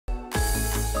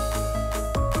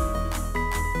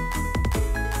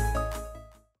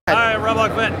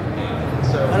Rob Fett.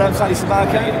 And I'm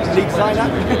Sammarco, lead designer.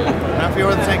 And I'm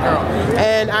Fiona the Tank Girl.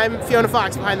 And I'm Fiona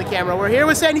Fox behind the camera. We're here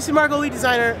with Sammarco, lead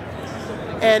designer,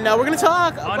 and we're going to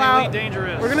talk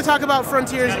about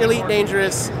Frontiers Elite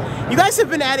Dangerous. You guys have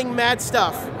been adding mad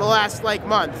stuff the last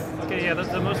month. Okay, yeah,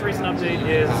 the most recent update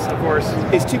is, of course,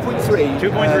 it's 2.3.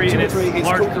 2.3, and it's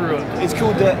large crew. It's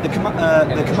called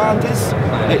the Commanders.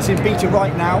 It's in beta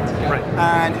right now,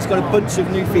 and it's got a bunch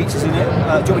of new features in it. Do you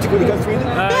want me to quickly go through them?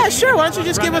 Yeah, sure. Why don't you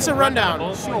just give us a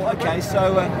rundown? Sure. Okay.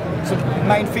 So the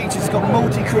main features, it's got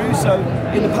multi-crew. So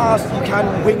in the past, you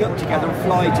can wing up together and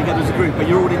fly together as a group, but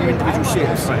you're all in your individual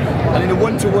ships. And in a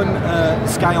one-to-one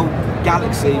scale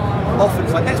galaxy, often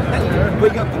it's like let's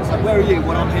wing up. And it's like, where are you?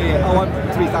 Well, I'm here. Oh, I'm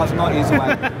 3,000 light years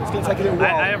away. It's going to take a little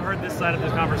while. I have heard this side of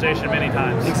this conversation many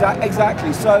times.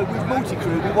 Exactly. So with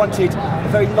multi-crew, we wanted a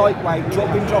very lightweight,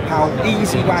 drop-in, drop-out,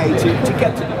 easy way to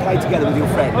get to play together with your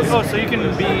friends. Oh, so you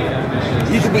can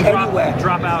be anywhere.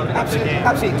 Drop out.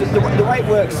 Absolutely. The way it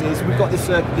works is we've got this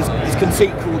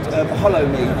conceit called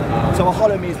HoloMe. So a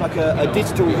HoloMe is like a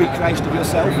digital recreation of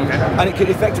yourself, and it can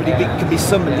effectively be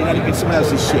summoned in someone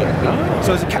else's ship.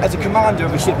 So as a commander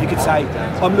of a ship, you could say,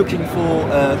 I'm looking for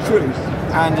crew.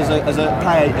 And as a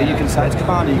player, you can say, as a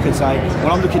commander, you can say,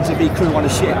 well, I'm looking to be crew on a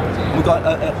ship.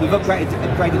 We've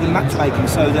upgraded the matchmaking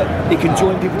so that it can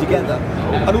join people together.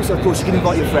 And also, of course, you can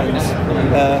invite your friends.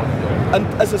 And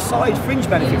as a side fringe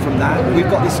benefit from that, we've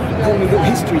got this cool little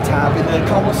history tab in the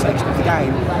combat section of the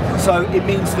game. So it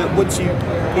means that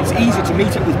it's easy to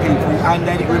meet up with people, and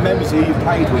then it remembers who you've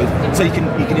played with. So you can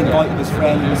invite them as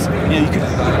friends. You can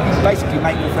basically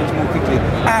make your friends more quickly.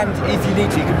 And if you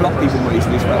need to, you can block people more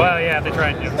easily as well. Well, yeah, they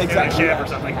try and exactly, ship or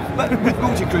something. But with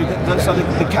multi-crew, so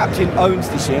the captain owns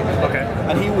the ship,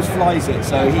 and he always flies it.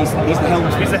 So he's the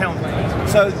helmsman. He's the helmsman.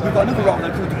 So we've got another role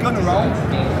there called the gunner role,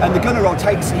 and the gunner role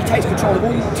takes control of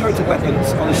all turreted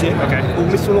weapons on the ship, all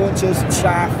missile launchers,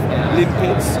 chaff,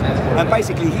 limpets, and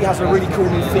basically he has a really cool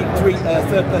new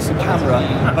third-person camera,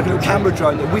 like a little camera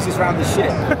drone that whizzes around the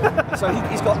ship. So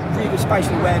he's got really good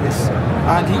spatial awareness,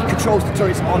 and he controls the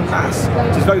turrets en masse,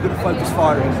 which is very good at focus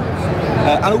firing.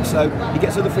 And also, he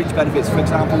gets other fringe benefits. For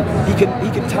example, he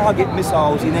can target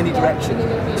missiles in any direction.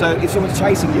 So if someone's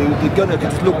chasing you, the gunner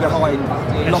can just look behind,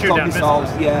 lock on missiles,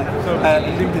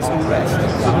 and limpets and all the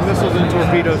rest. So the missiles and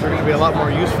torpedoes are going to be a lot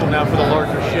more useful now for the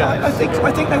larger ships.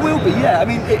 I think they will be. Yeah, I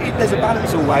mean, there's a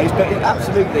balance always, but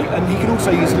absolutely. And he can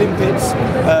also use limpets,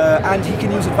 and he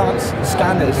can use advanced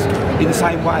scanners in the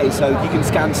same way. So you can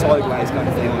scan sideways, kind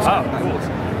of thing. Oh, cool.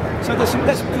 So there's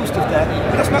some cool stuff there.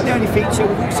 But that's not the only feature.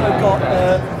 We've also got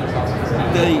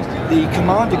the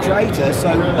commander creator. So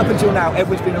up until now,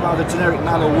 everyone's been around a generic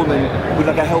man or woman with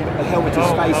like a helmet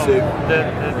and spacesuit.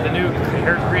 The new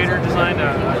creator design,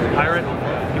 pirate.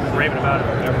 He was raving about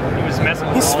it. He was messing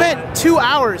with He spent 2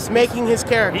 hours making his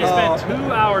character. He spent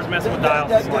 2 hours messing with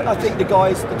dials. I think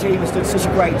the team has done such a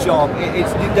great job.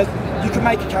 You can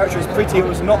make a character as pretty or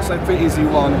as not so pretty as you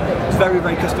want. It's very,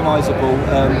 very customizable.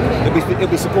 It'll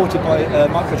be supported by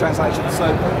microtransactions.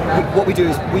 So what we do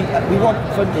is we want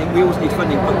funding. We always need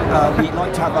funding, but we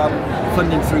like to have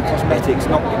funding through cosmetics,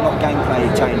 not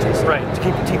gameplay changes. Right. To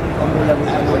keep it on the level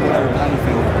playing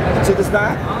field. So there's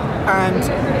that, and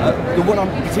the one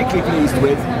I'm particularly pleased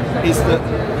with is that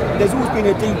there's always been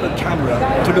a debug camera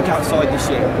to look outside the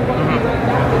ship.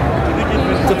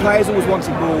 The players always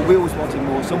wanted more, we always wanted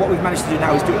more, so what we've managed to do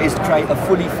now is create a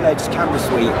fully fledged camera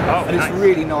suite, and it's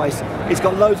really nice. It's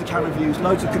got loads of camera views,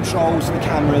 loads of controls for the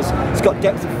cameras, it's got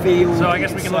depth of field. So I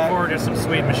guess we can look forward to some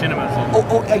sweet machinimas.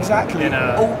 Exactly. In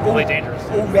Elite Dangerous.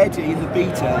 Already in the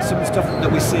beta, some of the stuff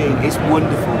that we're seeing is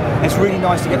wonderful. It's really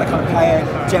nice to get that kind of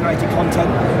player-generated content,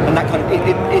 and that kind of,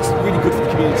 it's really good for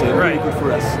the community, really good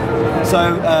for us. So,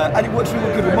 and it works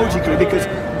really good with multi-crew because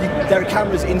there are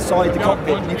cameras inside the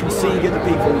cockpit and you can see the other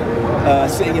people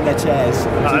sitting in their chairs,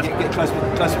 so you get closer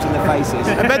to their faces.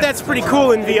 I bet that's pretty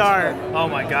cool in VR. Oh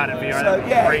my god, in VR, so,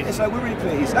 that's crazy. So we're really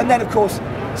pleased. And then of course,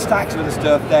 stacks of other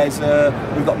stuff. There's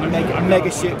we've got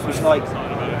mega ships, which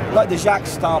like the Jacques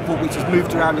starport, which has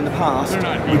moved around in the past.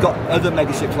 We've got other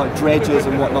mega ships like dredgers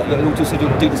and whatnot that will just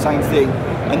do the same thing.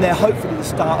 And they're hopefully the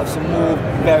start of some more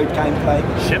varied gameplay.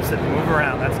 Ships that move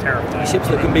around, that's terrifying. Ships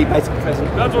that can be basically present.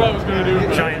 That's what I was going to do.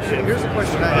 Giant ships. Here's a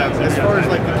question I have. As far as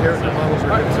like the character models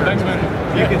are concerned,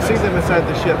 you can see them inside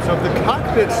the ship. So if the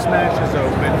cockpit smashes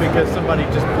open because somebody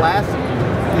just blasted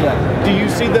you, do you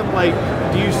see them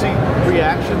do you see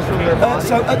reactions from their body?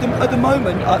 So at the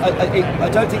moment, I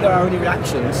don't think there are any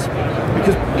reactions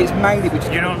because it's mainly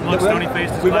you don't look stony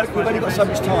faced. We've only got so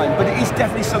much time, but it is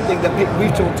definitely something that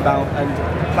we've talked about and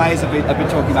players have been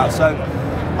talking about. So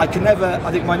I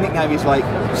think my nickname is like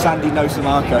Sandy No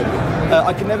Sammarco.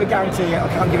 I can never guarantee it. I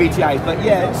can't give ETAs, but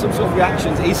yeah, some sort of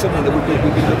reactions is something that we'd be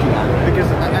looking at.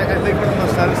 Because I think one of the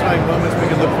most satisfying moments we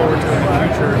can look forward to in the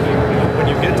future, when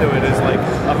you get to it, is like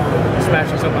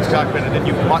smashing someone's cockpit and then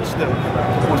you watch them.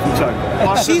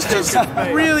 She's just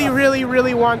really, really,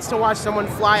 really wants to watch someone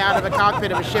fly out of a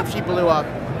cockpit of a ship she blew up.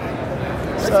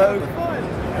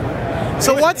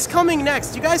 So what's coming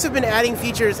next? You guys have been adding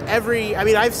features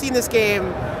I've seen this game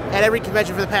at every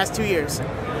convention for the past 2 years.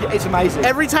 It's amazing.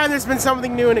 Every time there's been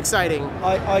something new and exciting.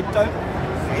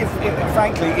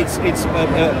 Frankly, it's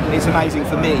amazing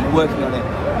for me working on it.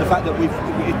 The fact that we've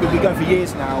been going for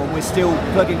years now and we're still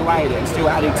plugging away at it and still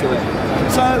adding to it.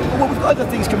 So we've got other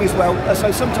things coming as well.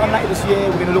 So sometime later this year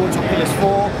we're going to launch on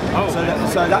PS4.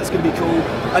 So that's going to be cool,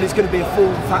 and it's going to be a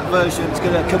full fat version. It's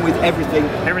going to come with everything.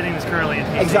 Everything that's currently in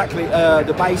PC. Exactly.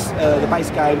 The base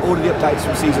game, all of the updates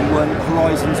from Season 1,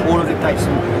 Horizons, all of the updates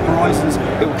from Horizons.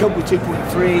 It will come with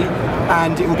 2.3,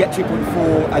 and it will get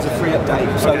 2.4 as a free update.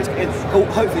 So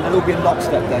hopefully they'll all be in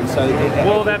lockstep then. So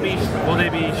will they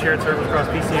be shared servers across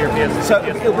PC or PS? So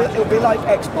it'll be like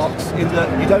Xbox in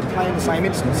that you don't play in the same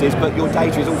instances, but your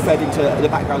data is all fed into the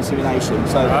background simulation.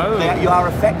 So you are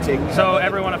affecting. So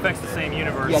everyone affects the same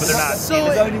universe, yes, but they're not. So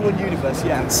there's only one universe,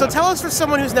 yeah. So tell us, for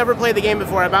someone who's never played the game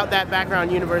before, about that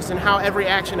background universe and how every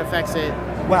action affects it.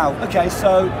 Wow. Okay.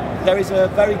 So there is a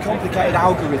very complicated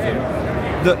algorithm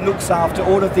that looks after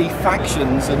all of the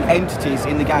factions and entities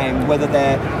in the game, whether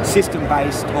they're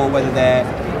system-based or whether they're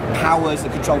powers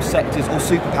that control sectors or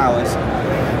superpowers.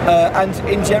 And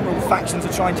in general, factions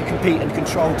are trying to compete and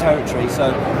control territory. So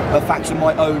a faction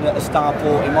might own a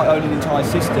starport, it might own an entire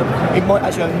system, it might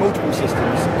actually own multiple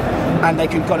systems, and they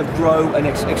can kind of grow and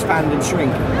expand and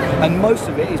shrink. And most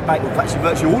of it is based, well, actually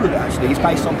virtually all of it actually, is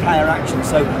based on player action.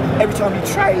 So every time you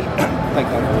trade,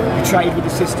 you trade with the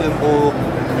system, or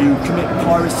you commit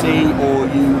piracy, or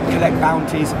you collect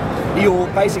bounties, you're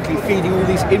basically feeding all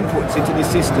these inputs into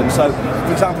this system. So,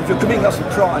 for example, if you're committing lots of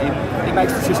crime, it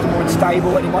makes the system more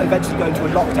unstable, and it might eventually go into a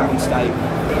lockdown state,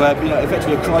 where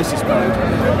eventually a crisis mode.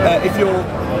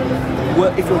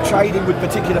 If you're trading with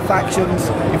particular factions,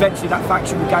 eventually that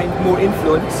faction will gain more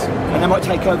influence, and they might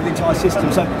take over the entire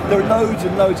system. So there are loads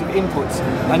and loads of inputs,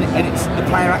 and it's the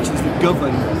player actions that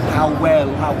govern how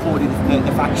poorly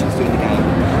the factions do in the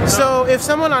game. So if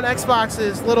someone on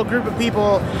Xbox's little group of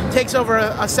people takes over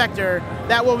a sector,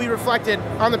 that will be reflected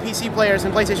on the PC players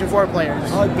and PlayStation 4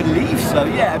 players? I believe so,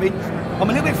 yeah. I mean, I'm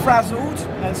a little bit frazzled,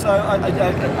 and so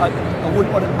I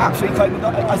wouldn't want to absolutely quote,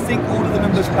 but I think all of the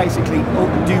numbers basically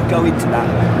do go into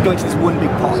this one big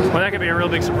pot. Well, that could be a real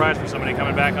big surprise for somebody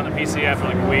coming back on the PC after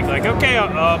like a week, like, okay,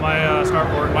 my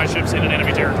starport, my ship's in an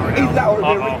enemy territory now.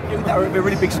 That would be a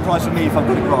really big surprise for me if I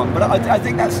got it wrong, but I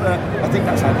think that's how it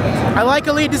works. I like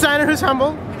a lead designer who's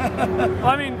humble. Well,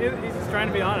 I mean, he's trying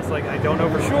to be honest. Like, I don't know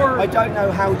for sure. I don't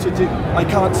know how to do. I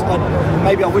can't.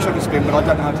 Maybe I wish I could spin, but I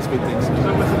don't know how to spin things.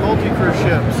 So with the multi-crew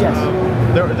ships, yes,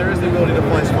 there is the ability to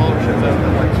fly smaller ships,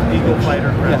 like Eagle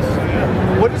Fighter. Yes.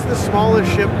 What is the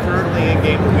smallest ship currently in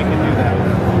game that we can do that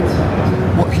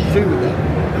with? What can you do with it?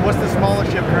 And what's the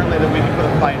smallest ship currently that we can put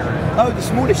a fighter in? Oh, the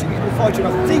smallest ship you can put a fighter in,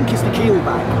 I think, is the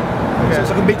keelback. Okay. So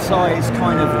it's like a mid-sized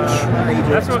kind of.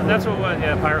 That's what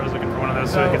Pirate was looking for, one of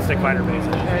those, so it could stick fighter base.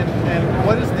 And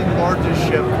what is the largest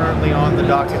ship currently on the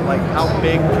docket? Like, how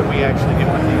big can we actually get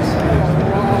with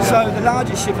these? So the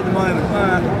largest ship at the moment,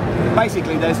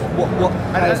 basically, there's what.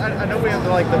 I know we have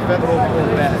the Federal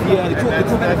Corvette. Yeah, the Corvette.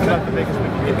 That's about the biggest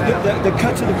we can get. The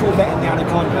cut to the Corvette and the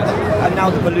Anaconda, and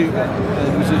now the Beluga,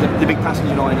 which is the big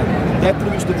passenger liner. They're pretty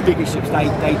much the biggest ships.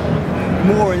 They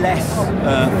more or less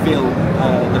fill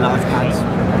the large pads.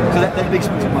 So they're the big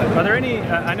ships at the moment. Are there any?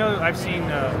 I know I've seen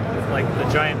like the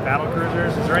giant battle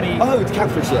cruisers. Is there any? Oh, the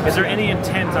capital ships. Is there any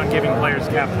intent on giving players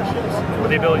capital ships with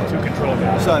the ability to control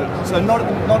them? So not at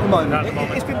the moment. Not at the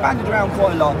moment. It's been bandied around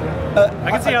quite a lot.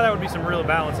 I can see how that would be some real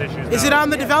balance issues. Is it on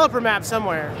the developer map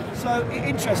somewhere? So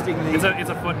interestingly, it's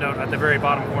a footnote at the very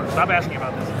bottom corner. Stop asking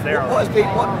about this. It's there. I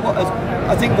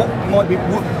think what might be,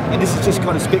 and this is just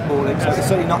kind of spitballing, so it's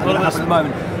certainly not going to happen at the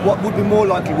moment. What would be more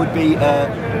likely would be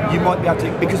you might be able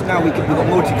to, because now we've got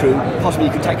multi-crew, possibly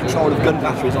you could take control of gun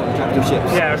batteries on the capital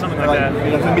ships. Yeah, or something like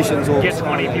that. For missions or get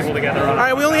 20 people together on it. All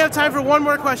right, we only have time for one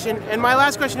more question, and my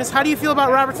last question is: how do you feel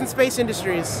about Robertson Space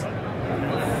Industries?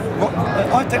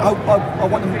 I think I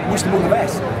want to wish them all the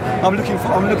best. I'm looking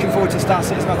forward to Star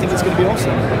Citizen. I think it's going to be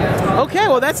awesome. Okay,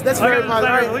 well that's very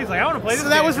positive. Like, I want to play this. So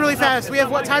that was really fast. We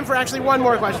have time for actually one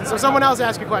more question. So someone else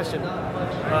ask a question. You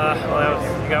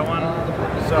got one?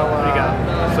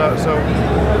 So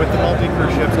with the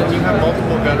multi-crew ships, can you have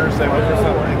multiple gunners that would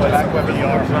back weapon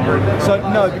number? So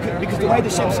no, because the way the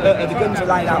ships, the guns are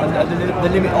laid out, and the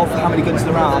limit of how many guns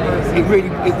there are,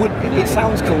 it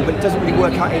sounds cool, but it doesn't really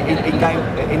work out in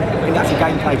actual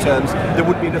gameplay terms. There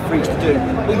wouldn't be enough for each to do.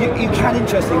 But you can,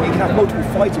 interestingly, you can have multiple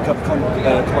fighter con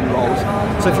rolls.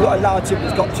 So if you've got a large ship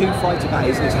that's got 2 fighter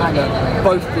bays and its hangar,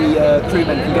 both the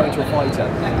crewmen can go into a fighter,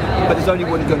 but there's only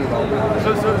 1 gunner roll.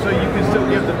 So you can still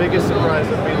give the biggest surprise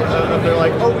of they're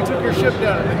like, oh, we took your ship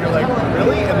down, and then you're like,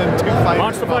 really? And then 2 fighters.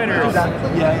 Launch the fighters.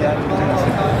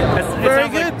 Very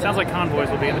good. Sounds like convoys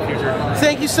will be in the future.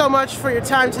 Thank you so much for your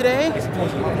time today.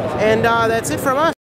 And that's it from us.